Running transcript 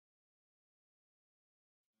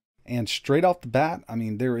And straight off the bat, I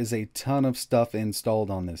mean, there is a ton of stuff installed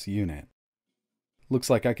on this unit. Looks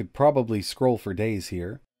like I could probably scroll for days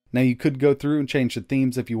here. Now you could go through and change the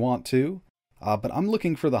themes if you want to, but I'm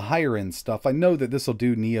looking for the higher end stuff. I know that this will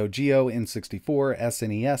do Neo Geo, N64,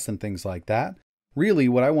 SNES, and things like that. Really,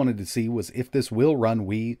 what I wanted to see was if this will run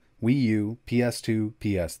Wii, Wii U, PS2,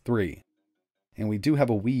 PS3. And we do have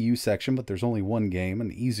a Wii U section, but there's only one game,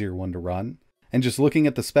 an easier one to run. And just looking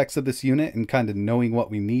at the specs of this unit and kind of knowing what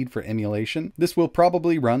we need for emulation, this will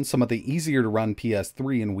probably run some of the easier to run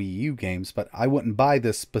PS3 and Wii U games, but I wouldn't buy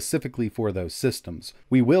this specifically for those systems.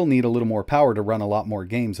 We will need a little more power to run a lot more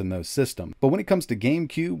games in those systems. But when it comes to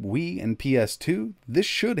GameCube, Wii, and PS2, this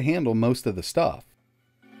should handle most of the stuff.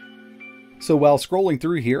 So while scrolling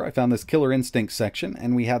through here, I found this Killer Instinct section,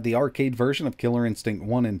 and we have the arcade version of Killer Instinct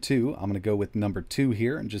 1 and 2. I'm going to go with number 2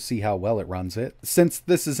 here and just see how well it runs it. Since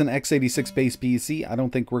this is an x86 based PC, I don't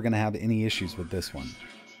think we're going to have any issues with this one.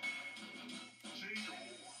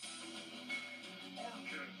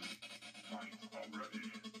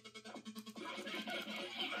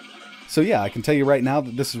 So yeah, I can tell you right now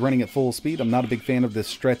that this is running at full speed. I'm not a big fan of this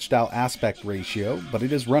stretched out aspect ratio, but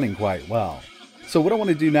it is running quite well. So what I want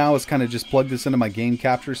to do now is kind of just plug this into my game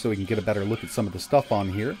capture so we can get a better look at some of the stuff on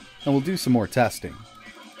here, and we'll do some more testing.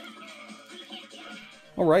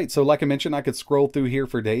 Alright, so like I mentioned, I could scroll through here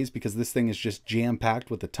for days because this thing is just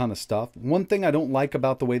jam-packed with a ton of stuff. One thing I don't like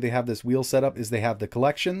about the way they have this wheel set up is they have the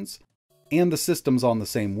collections and the systems on the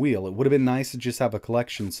same wheel. It would have been nice to just have a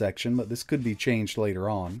collection section, but this could be changed later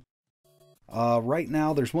on. Right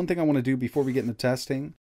now, there's one thing I want to do before we get into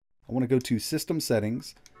testing. I want to go to System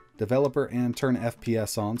Settings, Developer, and turn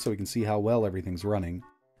FPS on so we can see how well everything's running.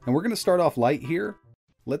 And we're going to start off light here.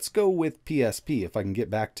 Let's go with PSP if I can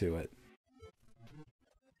get back to it.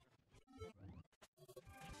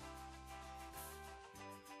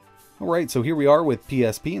 Alright, so here we are with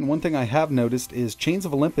PSP, and one thing I have noticed is Chains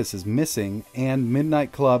of Olympus is missing, and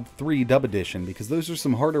Midnight Club 3 Dub Edition, because those are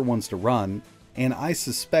some harder ones to run, and I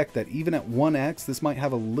suspect that even at 1x, this might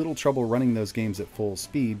have a little trouble running those games at full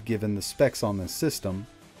speed given the specs on this system.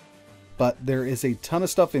 But there is a ton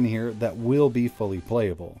of stuff in here that will be fully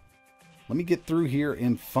playable. Let me get through here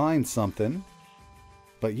and find something.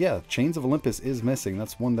 But yeah, Chains of Olympus is missing.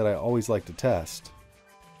 That's one that I always like to test.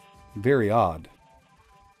 Very odd.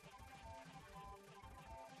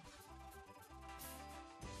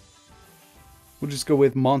 We'll just go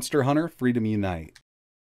with Monster Hunter Freedom Unite.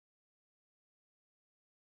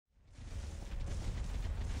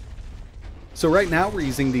 So right now we're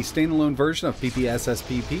using the standalone version of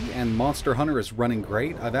PPSSPP, and Monster Hunter is running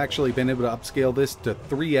great. I've actually been able to upscale this to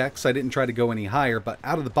 3x. I didn't try to go any higher, but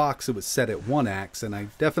out of the box it was set at 1x, and I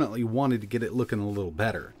definitely wanted to get it looking a little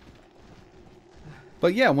better.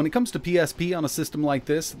 But yeah, when it comes to PSP on a system like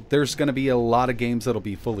this, there's going to be a lot of games that'll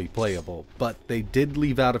be fully playable, but they did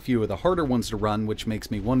leave out a few of the harder ones to run, which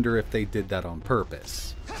makes me wonder if they did that on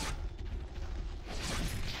purpose.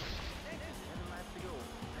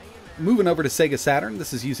 Moving over to Sega Saturn,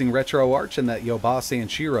 this is using RetroArch and that Yobase and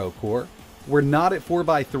Shiro core. We're not at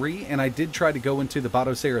 4x3, and I did try to go into the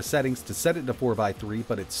Batocera settings to set it to 4x3,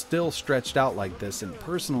 but it's still stretched out like this, and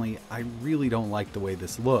personally, I really don't like the way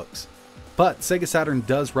this looks. But Sega Saturn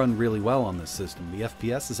does run really well on this system. The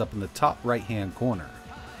FPS is up in the top right-hand corner.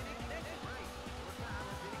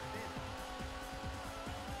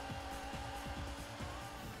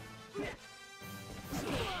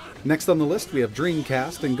 Next on the list, we have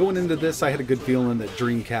Dreamcast, and going into this, I had a good feeling that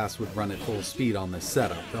Dreamcast would run at full speed on this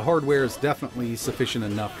setup. The hardware is definitely sufficient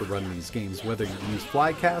enough to run these games, whether you use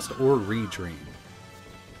Flycast or Redream.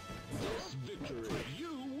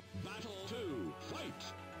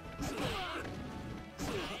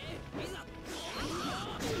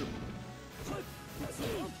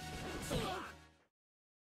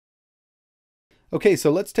 Okay,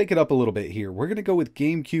 so let's take it up a little bit here. We're going to go with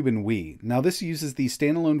GameCube and Wii. Now this uses the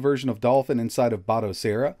standalone version of Dolphin inside of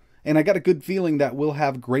Batocera, and I got a good feeling that we'll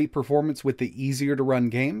have great performance with the easier to run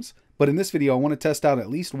games. But in this video I want to test out at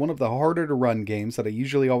least one of the harder to run games that I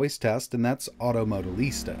usually always test, and that's Auto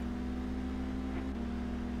Modellista.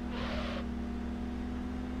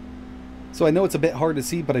 So I know it's a bit hard to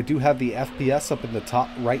see, but I do have the FPS up in the top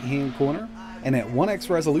right hand corner. And at 1x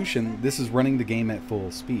resolution, this is running the game at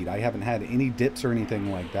full speed. I haven't had any dips or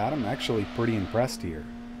anything like that. I'm actually pretty impressed here.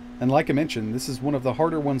 And like I mentioned, this is one of the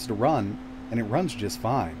harder ones to run, and it runs just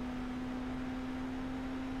fine.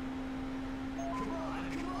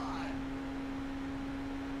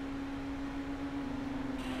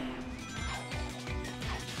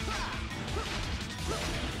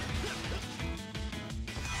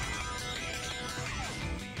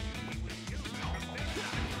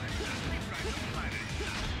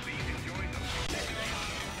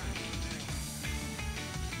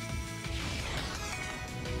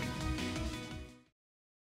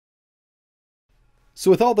 So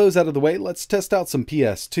with all those out of the way, let's test out some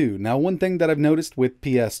PS2. Now, one thing that I've noticed with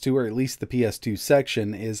PS2, or at least the PS2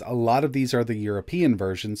 section, is a lot of these are the European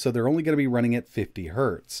versions, so they're only going to be running at 50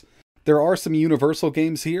 Hz. There are some universal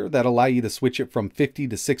games here that allow you to switch it from 50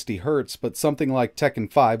 to 60 Hz, but something like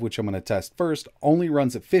Tekken 5, which I'm going to test first, only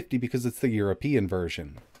runs at 50 because it's the European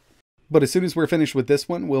version. But as soon as we're finished with this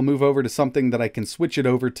one, we'll move over to something that I can switch it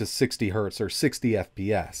over to 60 Hz or 60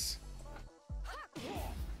 FPS.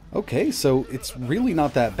 Okay, so it's really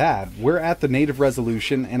not that bad. We're at the native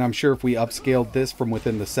resolution, and I'm sure if we upscaled this from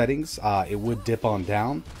within the settings, it would dip on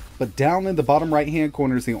down. But down in the bottom right hand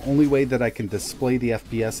corner is the only way that I can display the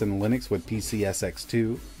FPS in Linux with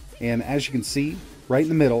PCSX2. And as you can see, right in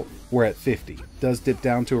the middle, we're at 50. It does dip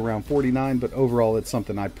down to around 49, but overall it's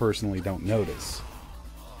something I personally don't notice.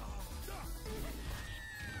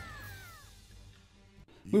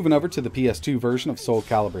 Moving over to the PS2 version of Soul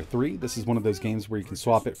Calibur 3, this is one of those games where you can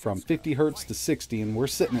swap it from 50 Hz to 60, and we're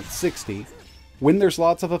sitting at 60. When there's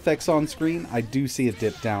lots of effects on screen, I do see it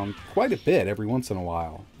dip down quite a bit every once in a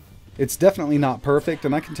while. It's definitely not perfect,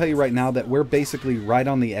 and I can tell you right now that we're basically right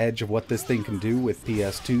on the edge of what this thing can do with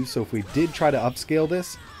PS2, so if we did try to upscale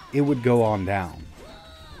this, it would go on down.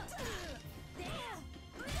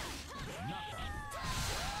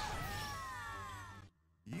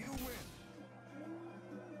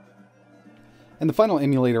 And the final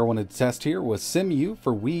emulator I wanted to test here was SimU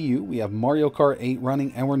for Wii U. We have Mario Kart 8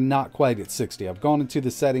 running, and we're not quite at 60. I've gone into the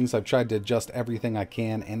settings, I've tried to adjust everything I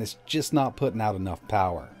can, and it's just not putting out enough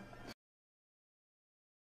power.